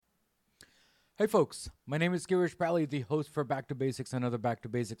Hey folks, my name is Girish Bally, the host for Back to Basics, another Back to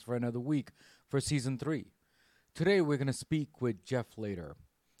Basics for another week for season 3. Today we're going to speak with Jeff later,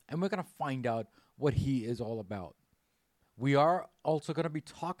 and we're going to find out what he is all about. We are also going to be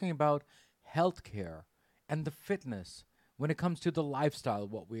talking about healthcare and the fitness when it comes to the lifestyle,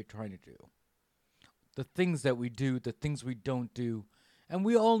 what we're trying to do, the things that we do, the things we don't do, and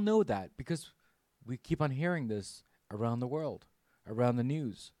we all know that because we keep on hearing this around the world, around the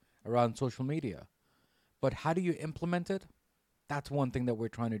news, around social media. But how do you implement it? That's one thing that we're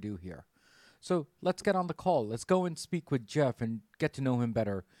trying to do here. So let's get on the call. Let's go and speak with Jeff and get to know him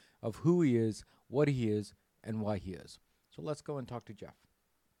better of who he is, what he is, and why he is. So let's go and talk to Jeff.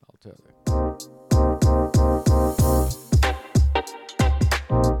 I'll tell you.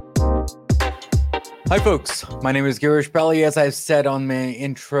 Hi, folks. My name is Girish Belli. As I've said on my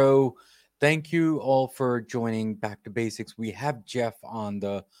intro, thank you all for joining Back to Basics. We have Jeff on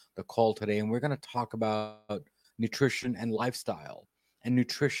the call today, and we're going to talk about nutrition and lifestyle, and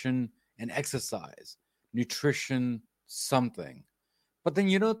nutrition and exercise, nutrition something. But then,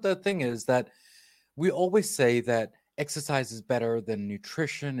 the thing is that we always say that exercise is better than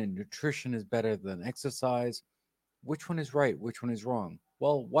nutrition, and nutrition is better than exercise. Which one is right? Which one is wrong?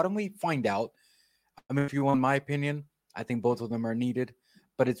 Well, why don't we find out? I mean, if you want my opinion, I think both of them are needed,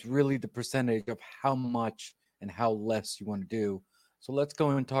 but it's really the percentage of how much and how less you want to do. So let's go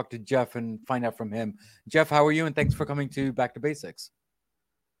and talk to Jeff and find out from him. Jeff, how are you? And thanks for coming to Back to Basics.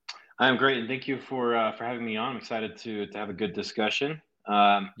 I'm great, and thank you for having me on. I'm excited to have a good discussion.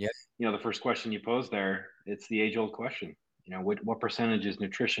 Yeah. The first question you posed there, it's the age-old question. What percentage is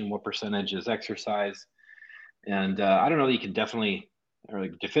nutrition? What percentage is exercise? And I don't know that you can definitely or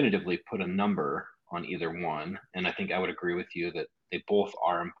like definitively put a number on either one. And I think I would agree with you that they both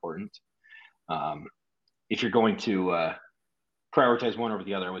are important. If you're going to prioritize one over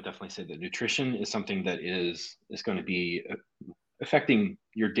the other, I would definitely say that nutrition is something that is going to be affecting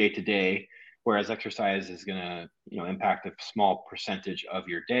your day to day, whereas exercise is going to impact a small percentage of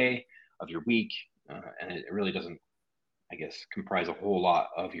your day, of your week, and it really doesn't, I guess, comprise a whole lot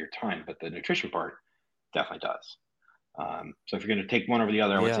of your time. But the nutrition part definitely does. So if you're going to take one over the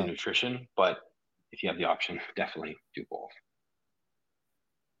other, I would say Yeah. nutrition. But if you have the option, definitely do both.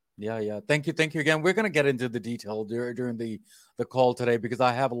 Yeah. Thank you again. We're going to get into the detail during the call today because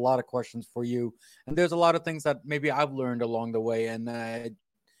I have a lot of questions for you. And there's a lot of things that maybe I've learned along the way, and I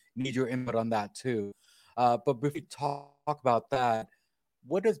need your input on that too. But before we talk about that,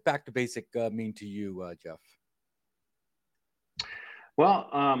 what does back to basic mean to you, Jeff? Well,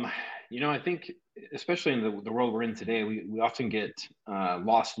 I think especially in the world we're in today, we often get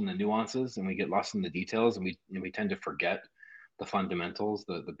lost in the nuances and we get lost in the details, and we tend to forget the fundamentals,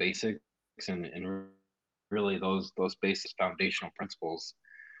 the basics, and really those basic foundational principles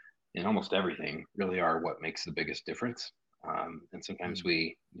in almost everything really are what makes the biggest difference. And sometimes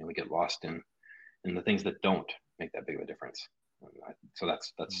Mm, we get lost in the things that don't make that big of a difference. So mm.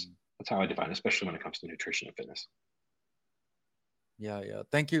 that's how I define it, especially when it comes to nutrition and fitness. Yeah.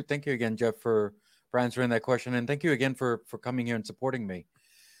 Thank you again, Jeff, for answering that question, and thank you again for coming here and supporting me.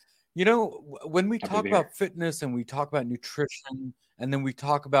 When we Happy to talk be here. about fitness and we talk about nutrition and then we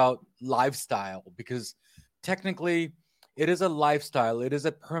talk about lifestyle, because technically it is a lifestyle, it is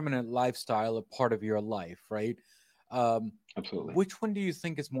a permanent lifestyle, a part of your life, right? Um, Absolutely. which one do you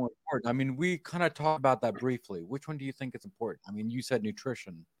think is more important? I mean, we kind of talked about that briefly. Which one do you think is important? I mean, you said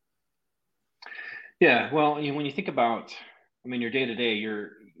nutrition. Yeah. Well, when you think about, I mean, your day to day,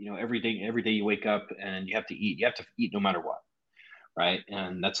 every day you wake up and you have to eat. You have to eat no matter what, right?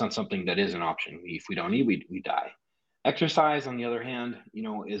 And that's not something that is an option. If we don't eat, we die. Exercise, on the other hand,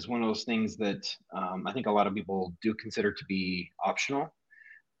 is one of those things that I think a lot of people do consider to be optional.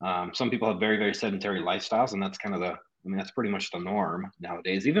 Some people have very, very sedentary lifestyles, and that's kind of that's pretty much the norm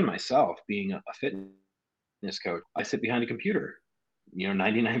nowadays. Even myself, being a fitness coach, I sit behind a computer,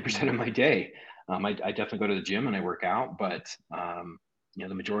 99% of Mm, my day. I definitely go to the gym and I work out, but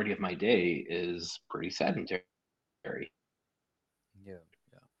the majority of my day is pretty sedentary. yeah,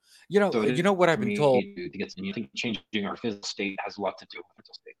 yeah. So it You is know what I've for been told. me to get. I think changing our physical state has a lot to do with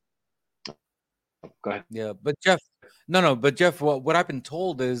mental state. Go ahead. Yeah, but Jeff, no, but Jeff, what I've been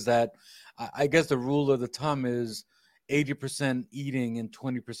told is that I guess the rule of the thumb is 80% eating and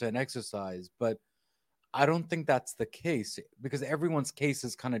 20% exercise, but I don't think that's the case because everyone's case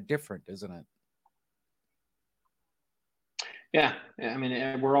is kind of different, isn't it? Yeah, I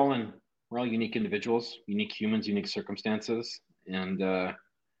mean, we're all unique individuals, unique humans, unique circumstances, and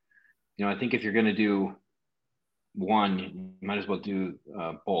I think if you're going to do one, you might as well do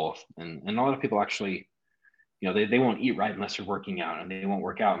both. And a lot of people actually they won't eat right unless they're working out, and they won't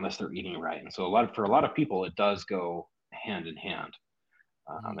work out unless they're eating right. And so for a lot of people, it does go hand in hand.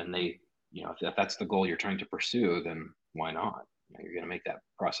 Mm. And they, if that's the goal you're trying to pursue, then why not? You're going to make that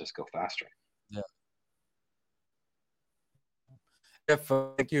process go faster. Yeah. Jeff,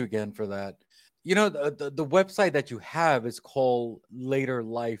 thank you again for that. The website that you have is called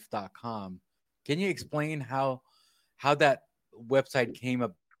laterlife.com. Can you explain how that website came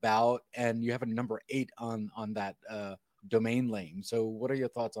about? And you have a number 8 on that domain name. So what are your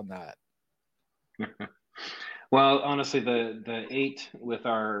thoughts on that? Well, honestly, the eight with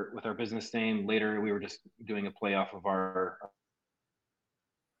our business name later, we were just doing a play off of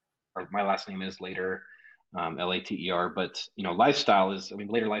my last name is later, Later. But lifestyle is, I mean,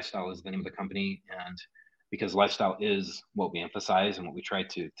 later lifestyle is the name of the company, and because lifestyle is what we emphasize and what we try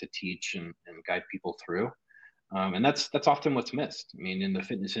to teach and guide people through. And that's often what's missed. I mean, in the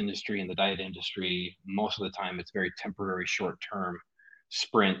fitness industry and the diet industry, most of the time it's very temporary, short term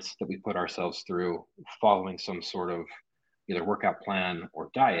sprints that we put ourselves through, following some sort of either workout plan or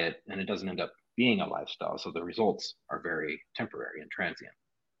diet, and it doesn't end up being a lifestyle. So the results are very temporary and transient,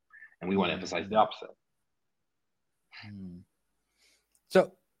 and we want to emphasize the Mm-hmm. opposite.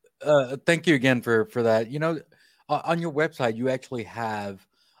 So, thank you again for that. On your website, you actually have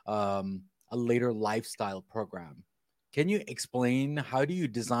a later lifestyle program. Can you explain how do you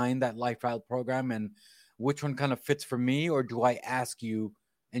design that lifestyle program and which one kind of fits for me, or do I ask you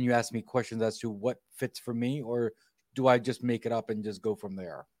and you ask me questions as to what fits for me, or do I just make it up and just go from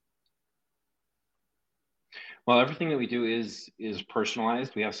there? Well, everything that we do is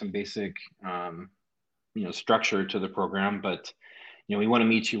personalized. We have some basic structure to the program, but we want to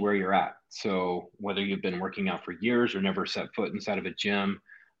meet you where you're at. So whether you've been working out for years or never set foot inside of a gym,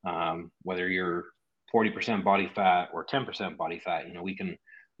 whether you're 40% body fat or 10% body fat,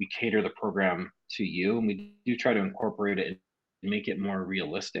 we cater the program to you, and we do try to incorporate it and make it more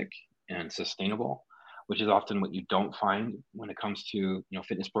realistic and sustainable, which is often what you don't find when it comes to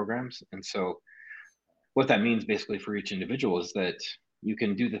fitness programs. And so what that means basically for each individual is that you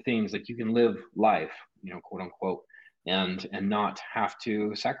can do the things, like you can live life, quote unquote, and not have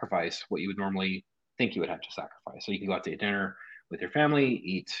to sacrifice what you would normally think you would have to sacrifice. So you can go out to dinner with your family,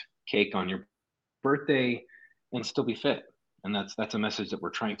 eat cake on your birthday, and still be fit. And that's a message that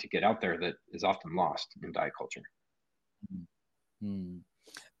we're trying to get out there that is often lost in diet culture. Hmm.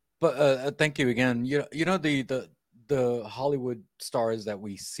 But thank you again. The Hollywood stars that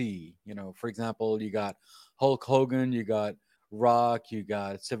we see. For example, you got Hulk Hogan, you got Rock, you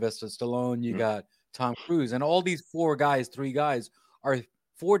got Sylvester Stallone, you Mm. got Tom Cruise, and all these three guys are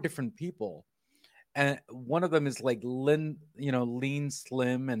four different people, and one of them is like lean,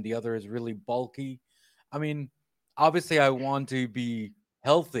 slim, and the other is really bulky. I mean, obviously, I want to be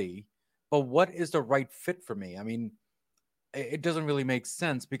healthy, but what is the right fit for me? I mean, it doesn't really make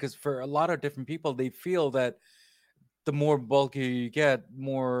sense because for a lot of different people, they feel that the more bulky you get,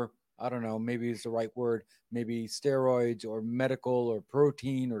 more, I don't know, maybe it's the right word, maybe steroids or medical or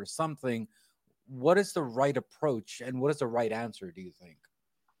protein or something. What is the right approach and what is the right answer, do you think?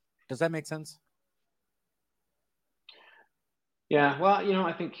 Does that make sense? Yeah, well,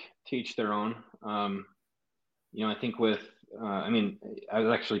 I think to each their own. I think I mean, I've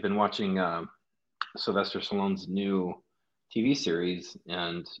actually been watching Sylvester Stallone's new TV series,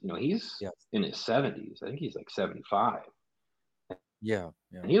 and he's Yes. in his 70s. I think he's like 75, Yeah.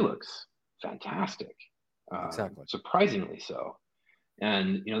 Yeah. and he looks fantastic, Exactly. surprisingly so.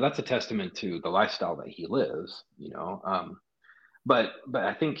 And that's a testament to the lifestyle that he lives. But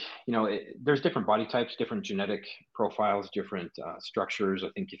I think there's different body types, different genetic profiles, different structures. I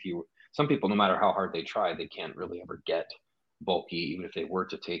think if you some people, no matter how hard they try, they can't really ever get bulky, even if they were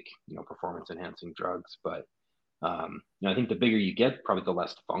to take performance enhancing drugs. But I think the bigger you get, probably the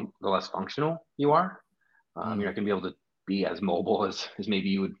less functional you are. You're not Mm. going to be able to be as mobile as maybe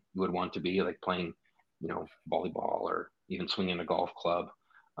you would want to be, like playing, volleyball or even swinging a golf club.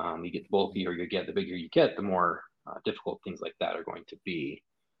 You get bulkier, the bigger you get, the more difficult things like that are going to be.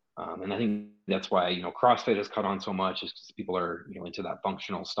 And I think that's why CrossFit has caught on so much, is because people are into that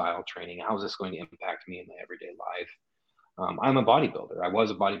functional style training. How is this going to impact me in my everyday life? I'm a bodybuilder. I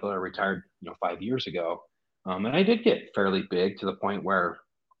was a bodybuilder. I retired 5 years ago, and I did get fairly big to the point where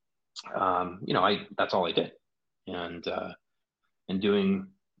I that's all I did, and doing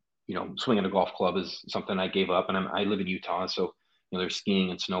swinging a golf club is something I gave up. And I live in Utah, so there's skiing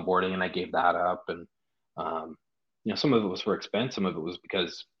and snowboarding, and I gave that up. And um, some of it was for expense, some of it was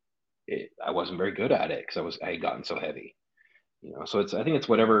because I wasn't very good at it, because I had gotten so heavy. So I think it's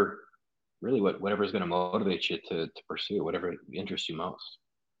whatever really whatever is going to motivate you to pursue whatever interests you most.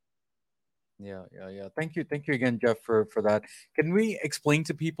 Yeah. Thank you again, Jeff, for that. Can we explain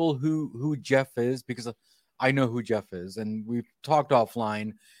to people who Jeff is? Because I know who Jeff is, and we've talked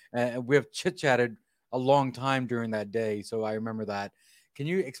offline, and we have chit chatted a long time during that day. So I remember that. Can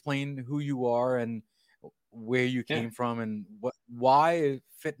you explain who you are and where you Yeah. came from, and why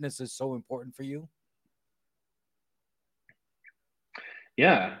fitness is so important for you?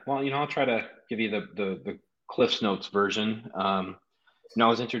 Yeah. Well, I'll try to give you the Cliff's Notes version. I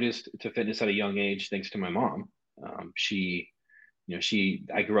was introduced to fitness at a young age thanks to my mom. She,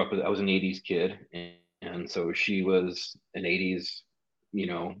 I grew up, I was an 80s kid. And so she was an 80s,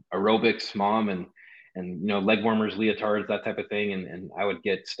 aerobics mom and, leg warmers, leotards, that type of thing. And I would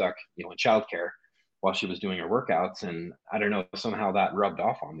get stuck, in childcare while she was doing her workouts. And I don't know, somehow that rubbed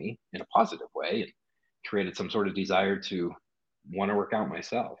off on me in a positive way and created some sort of desire to want to work out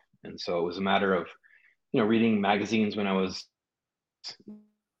myself. And so it was a matter of, reading magazines when I was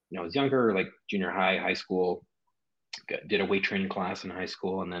younger, like junior high, high school, did a weight training class in high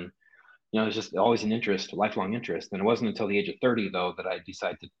school. And then, it was just always an interest, a lifelong interest. And it wasn't until the age of 30, though, that I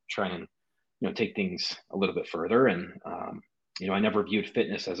decided to try and, take things a little bit further. And, I never viewed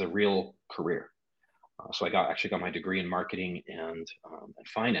fitness as a real career. So I actually got my degree in marketing and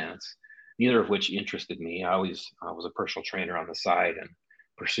finance, neither of which interested me. I was a personal trainer on the side and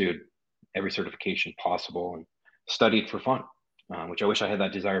pursued every certification possible and studied for fun, which I wish I had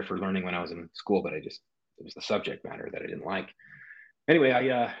that desire for learning when I was in school, but it was the subject matter that I didn't like. Anyway,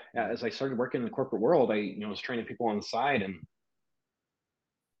 as I started working in the corporate world, I was training people on the side, and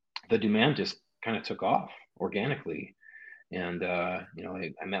the demand just kind of took off organically. And I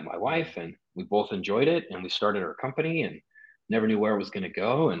met my wife, and we both enjoyed it, and we started our company, and never knew where it was going to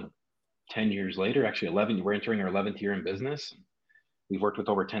go. And 10 years later, actually 11, we're entering our 11th year in business. We've worked with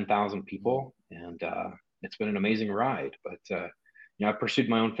over 10,000 Mhm. people, and it's been an amazing ride. But I've pursued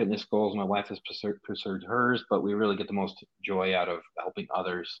my own fitness goals. My wife has pursued hers, but we really get the most joy out of helping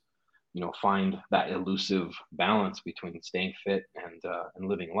others. Find that elusive balance between staying fit and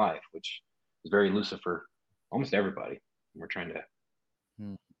living life, which is very elusive for almost everybody. We're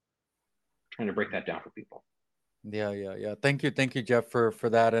Hmm. trying to break that down for people. Yeah. Thank you, Jeff, for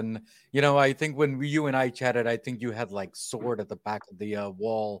that. And I think when you and I chatted, I think you had like sword at the back of the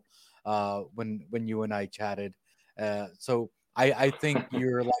wall when you and I chatted. So I think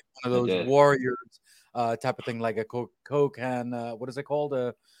you're like one of I those did. warriors type of thing, like a Kokan, what is it called,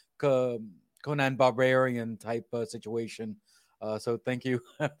 a Ko- Conan Barbarian type situation. So thank you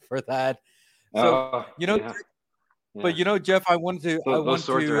for that. So Oh, you know, yeah, but yeah. Jeff, I Those want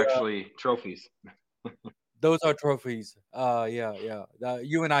swords to. are actually trophies. Those are trophies. Yeah.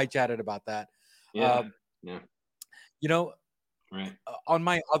 You and I chatted about that. Yeah, Um, yeah, you know, right. on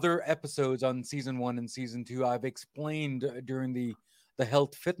my other episodes on season one and season two, I've explained during the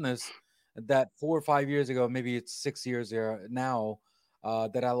health fitness that 4 or 5 years ago, maybe it's 6 years there now,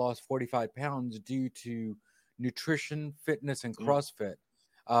 that I lost 45 pounds due to nutrition, fitness, and Yeah, CrossFit.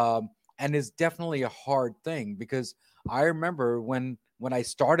 Um, and it's definitely a hard thing because I remember when I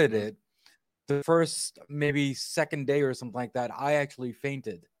started yeah. it, the first maybe second day or something like that, I actually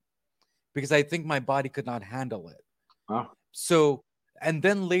fainted because I think my body could not handle it. Oh, So, and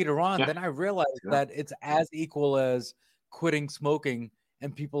then later on, yeah, then I realized yeah, that it's as equal as quitting smoking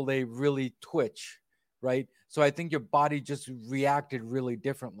and people they really twitch, right? So I think your body just reacted really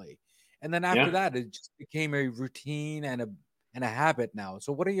differently. And then after yeah. that, it just became a routine and a habit now.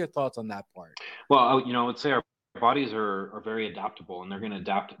 So what are your thoughts on that part? Well, I would say our bodies are very adaptable, and they're going to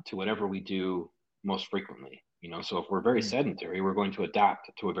adapt to whatever we do most frequently. So if we're very Mm, sedentary, we're going to adapt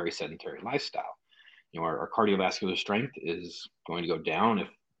to a very sedentary lifestyle. Our cardiovascular strength is going to go down if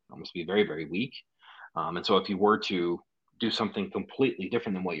almost be very, very weak. And so if you were to do something completely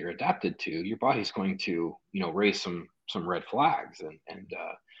different than what you're adapted to, your body's going to, raise some red flags, and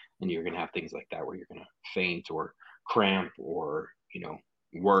you're going to have things like that where you're going to faint or cramp or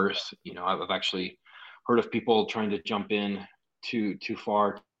worse. I've actually heard of people trying to jump in too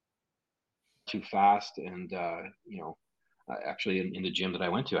far, too fast, and actually in the gym that I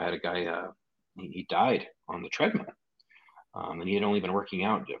went to, I had a guy. He died on the treadmill, and he had only been working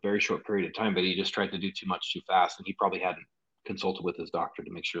out a very short period of time, but he just tried to do too much too fast, and he probably hadn't consulted with his doctor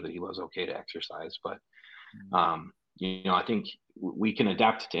to make sure that he was okay to exercise. But mm, I think we can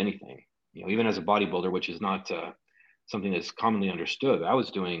adapt to anything. Even as a bodybuilder, which is not something that's commonly understood. I was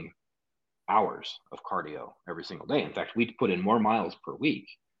doing hours of cardio every single day. In fact, we'd put in more miles per week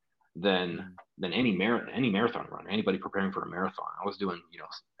than mm, than any marathon runner, anybody preparing for a marathon. I was doing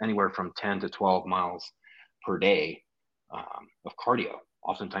anywhere from 10 to 12 miles per day of cardio,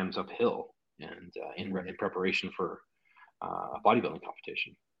 oftentimes uphill, and in mm, preparation for a bodybuilding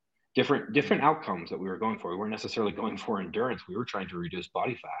competition. different outcomes that we were going for. We weren't necessarily going for endurance. We were trying to reduce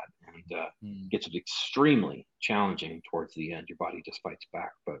body fat, and Mm. gets extremely challenging towards the end. Your body just fights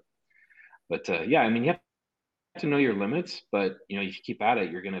back. But yeah, I mean, you have to know your limits. But if you keep at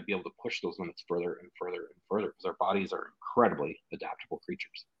it, you're going to be able to push those limits further and further and further because our bodies are incredibly adaptable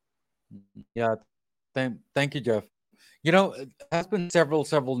creatures. Yeah, thank you, Jeff. It has been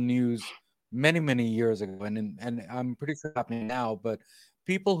several news many years ago, and I'm pretty sure it's happening now. But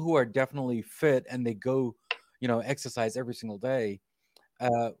people who are definitely fit and they go, exercise every single day,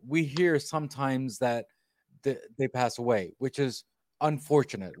 we hear sometimes that they pass away, which is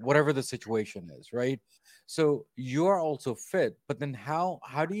unfortunate, whatever the situation is, right? So you're also fit, but then how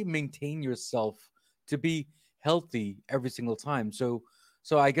do you maintain yourself to be healthy every single time? So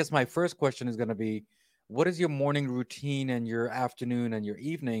I guess my first question is going to be, what is your morning routine and your afternoon and your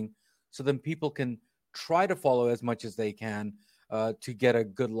evening, so then people can try to follow as much as they can to get a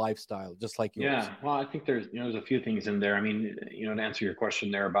good lifestyle, just like yours. Yeah, well, I think there's a few things in there. I mean, to answer your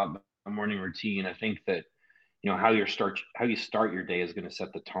question there about the morning routine, I think that how you start your day is going to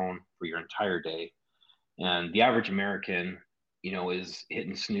set the tone for your entire day. And the average American, is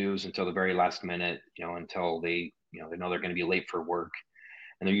hitting snooze until the very last minute, until they know they're going to be late for work,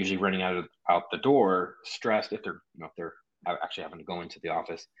 and they're usually running out the door, stressed if they're actually having to go into the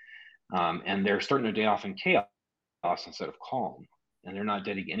office, and they're starting their day off in chaos instead of calm, and they're not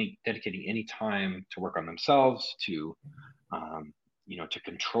dedicating any time to work on themselves, um, to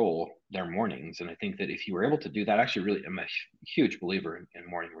control their mornings. And I think that if you were able to do that, actually, really, I'm a huge believer in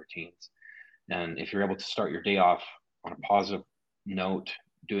morning routines. And if you're able to start your day off on a positive note,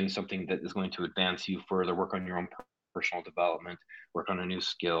 doing something that is going to advance you further, work on your own personal development, work on a new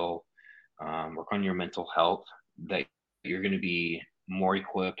skill, work on your mental health, that you're going to be more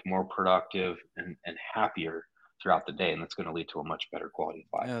equipped, more productive, and happier throughout the day. And that's going to lead to a much better quality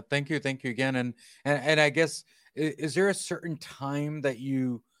of life. Thank you again. And I guess, is there a certain time that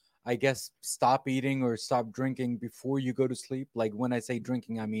you, I guess, stop eating or stop drinking before you go to sleep? Like when I say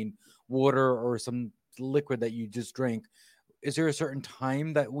drinking, I mean water or some liquid that you just drink. Is there a certain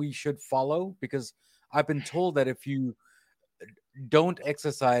time that we should follow? Because I've been told that if you don't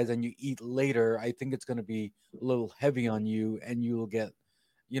exercise and you eat later, I think it's going to be a little heavy on you and you will get,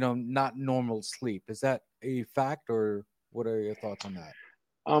 not normal sleep. Is that a fact, or what are your thoughts on that?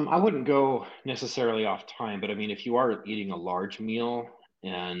 I wouldn't go necessarily off time, but I mean, if you are eating a large meal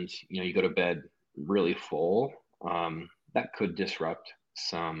and you go to bed really full, that could disrupt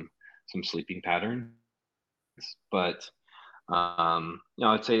some sleeping patterns. But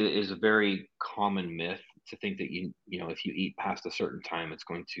I'd say it is a very common myth to think that if you eat past a certain time, it's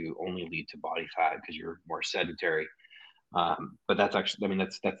going to only lead to body fat because you're more sedentary. But that's actually, I mean,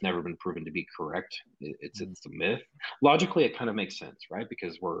 that's never been proven to be correct. Mm, It's a myth. Logically, it kind of makes sense, right?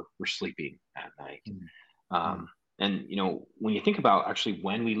 Because we're sleeping at night. mm, mm, Um, and when you think about actually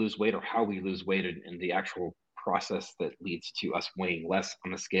when we lose weight or how we lose weight, and the actual process that leads to us weighing less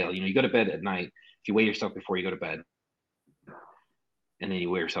on the scale, you go to bed at night. If you weigh yourself before you go to bed, and then you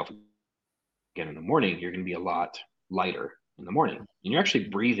weigh yourself again in the morning, you're going to be a lot lighter in the morning, and you're actually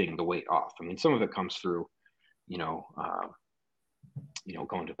breathing the weight off. I mean, some of it comes through, you know, uh,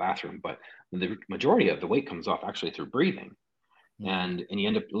 going to the bathroom, but the majority of the weight comes off actually through breathing, mm, and you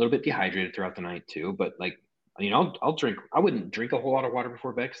end up a little bit dehydrated throughout the night too. But like, I'll drink. I wouldn't drink a whole lot of water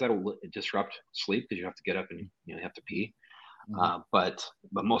before bed because that'll disrupt sleep because you have to get up and you have to pee. mhm. But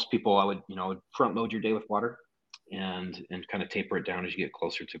most people, I would front load your day with water, and kind of taper it down as you get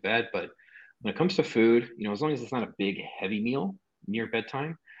closer to bed. But when it comes to food, as long as it's not a big heavy meal near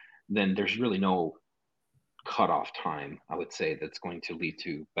bedtime, then there's really no cutoff time, I would say, that's going to lead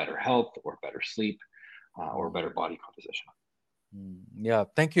to better health or better sleep, or better body composition. Yeah,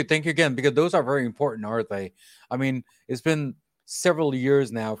 thank you again, because those are very important, aren't they? I mean, it's been several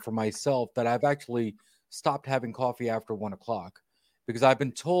years now for myself that I've actually stopped having coffee after 1 o'clock, because I've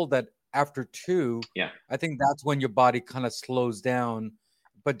been told that after two, Yeah. I think that's when your body kind of slows down,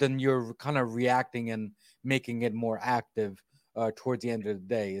 but then you're kind of reacting and making it more active towards the end of the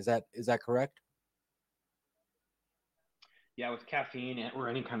day. Is that correct? Yeah, with caffeine or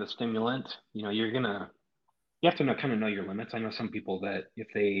any kind of stimulant, you have to kind of know your limits. I know some people that if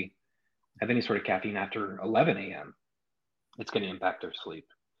they have any sort of caffeine after 11 a.m., it's going to impact their sleep.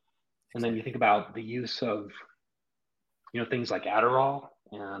 And then you think Exactly. about the use of things like Adderall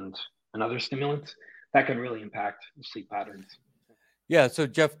and other stimulants that can really impact sleep patterns. Yeah. So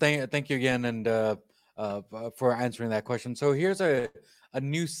Jeff, thank you again, and for answering that question. So here's a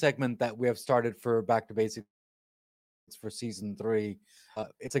new segment that we have started for Back to Basics for season three.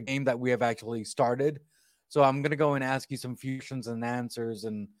 It's a game that we have actually started. So I'm gonna go and ask you some few questions and answers,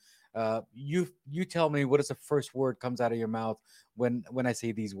 and You tell me what is the first word comes out of your mouth when I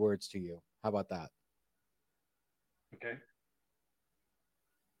say these words to you. How about that? Okay.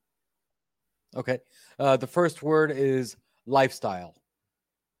 Okay. The first word is lifestyle,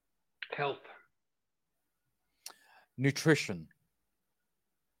 Health. nutrition,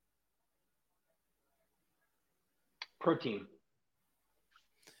 Protein.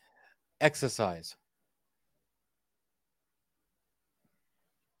 exercise,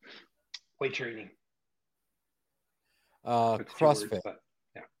 Weight training. That's two words, CrossFit. but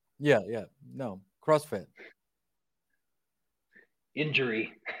yeah. Yeah, yeah. No, CrossFit.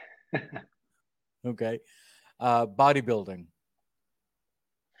 Injury. Okay. Bodybuilding,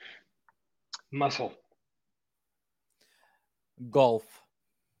 Muscle. golf,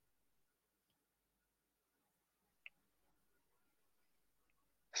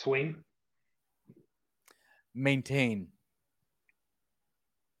 Swing. maintain,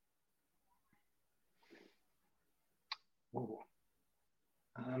 Ooh.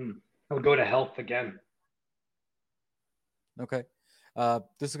 I would go to health again. okay.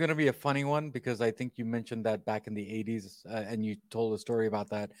 This is going to be a funny one because I think you mentioned that back in the 80s and you told a story about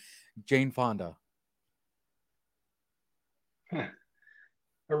that. Jane Fonda.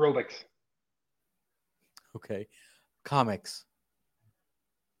 Aerobics. Okay. Comics,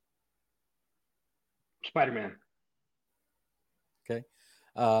 Spider-Man. okay.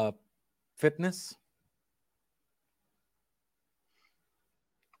 Uh, fitness,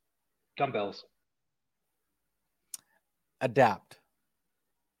 Dumbbells. adapt,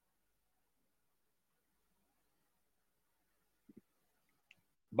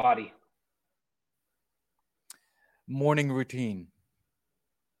 Body. morning routine,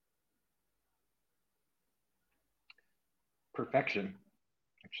 Perfection.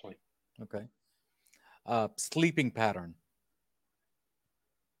 Actually. okay. Sleeping pattern,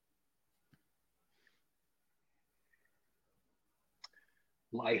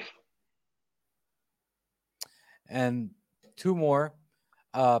 Life. and two more.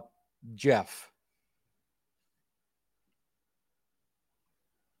 Uh, Jeff.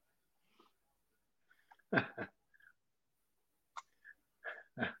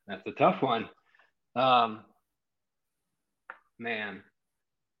 That's a tough one. Um, man,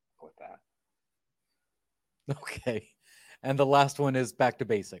 with that. Okay. And the last one is back to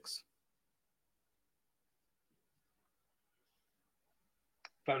basics.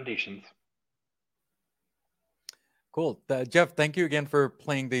 Foundations. Cool. Jeff, thank you again for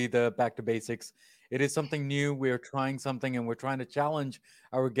playing the back to basics. It is something new. We're trying something and we're trying to challenge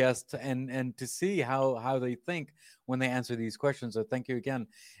our guests and to see how they think when they answer these questions. So thank you again.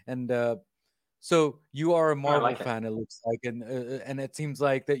 And so you are a I Marvel like it. fan, it looks like, and it seems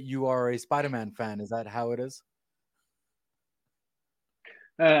like that you are a Spider-Man fan. Is that how it is?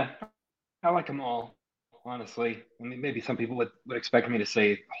 Uh, I like them all, honestly. I mean, maybe some people would expect me to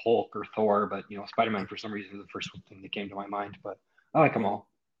say Hulk or Thor, but Spider-Man for some reason is the first thing that came to my mind. But I like them Yeah. all.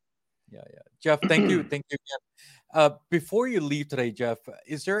 Yeah, yeah. Jeff, thank you again. Before you leave today, Jeff,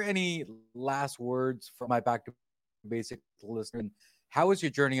 is there any last words for my Back to Basics listeners? And how is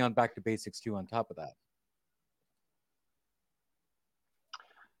your journey on Back to Basics too? On top of that,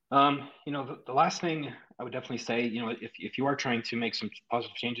 The last thing I would definitely say, if you are trying to make some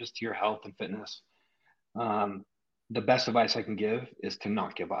positive changes to your health and fitness, um, the best advice I can give is to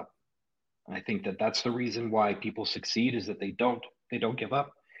not give up. And I think that that's the reason why people succeed is that they don't give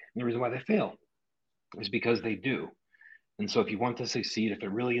up. And the reason why they fail is because they do. And so if you want to succeed, if it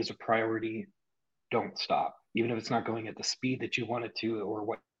really is a priority, don't stop. Even if it's not going at the speed that you want it to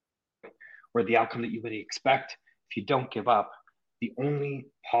or the outcome that you would expect, if you don't give up, the only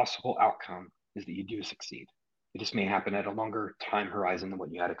possible outcome is that you do succeed. It just may happen at a longer time horizon than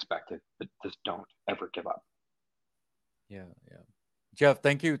what you had expected, but just don't ever give up. yeah, yeah. Jeff,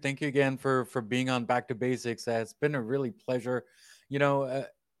 thank you again for being on Back to Basics. It's been a really pleasure. You know,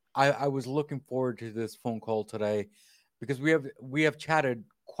 I was looking forward to this phone call today because we have chatted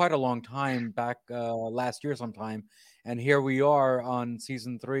quite a long time back last year sometime, and here we are on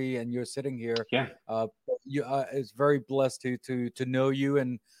season 3, and you're sitting here. Yeah. Uh, you It's very blessed to know you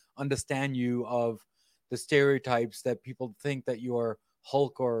and understand you of the stereotypes that people think that you're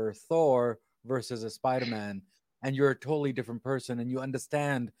Hulk or Thor versus a Spider-Man, and you're a totally different person, and you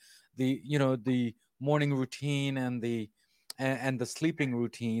understand the morning routine and the sleeping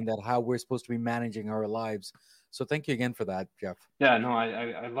routine, that how we're supposed to be managing our lives. So thank you again for that, Jeff. Yeah, no,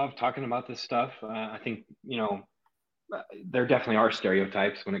 I love talking about this stuff. I think, there definitely are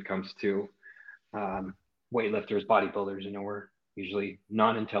stereotypes when it comes to um, weightlifters, bodybuilders. We're usually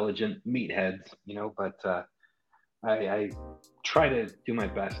non intelligent meatheads, but I try to do my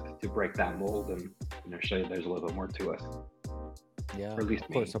best to break that mold and show you there's a little bit more to us. Yeah, or at least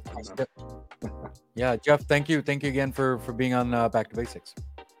of course, me. of course. Yeah, Jeff, thank you again for being on Back to Basics.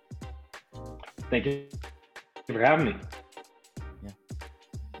 Thank you for having me. Yeah.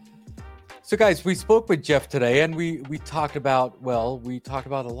 So, guys, we spoke with Jeff today, and we talked about a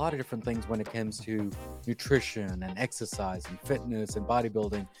lot of different things when it comes to nutrition and exercise and fitness and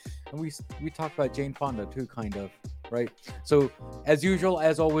bodybuilding, and we talked about Jane Fonda too, kind of, right? So, as usual,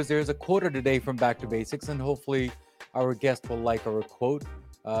 as always, there's a quote of the day from Back to Basics, and hopefully our guest will like our quote.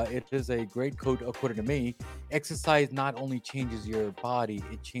 It is a great quote, according to me. Exercise not only changes your body,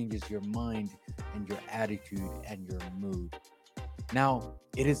 it changes your mind and your attitude and your mood. Now,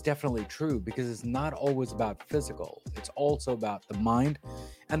 it is definitely true because it's not always about physical. It's also about the mind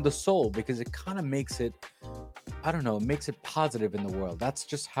and the soul, because it kind of makes it, makes it positive in the world. That's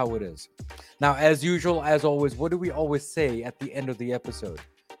just how it is. Now, as usual, as always, what do we always say at the end of the episode?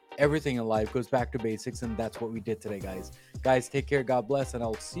 Everything in life goes back to basics, and that's what we did today, guys. Guys, take care, God bless, and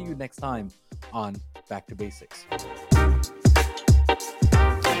I'll see you next time on Back to Basics.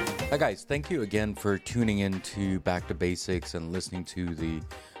 Hi, guys. Thank you again for tuning in to Back to Basics and listening to the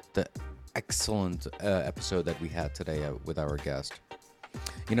excellent episode that we had today with our guest.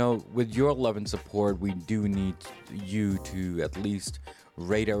 With your love and support, we do need you to at least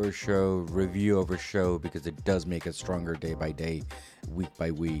rate our show, review our show, because it does make us stronger day by day, week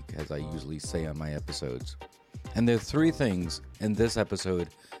by week, as I usually say on my episodes. And there are 3 things in this episode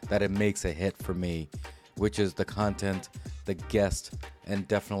that it makes a hit for me, which is the content, the guest, and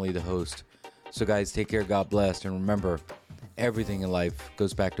definitely the host. So guys, take care, God bless, and remember, everything in life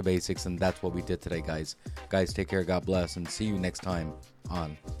goes back to basics, and that's what we did today, guys. Guys, take care, God bless, and see you next time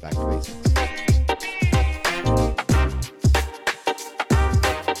on Back to Basics.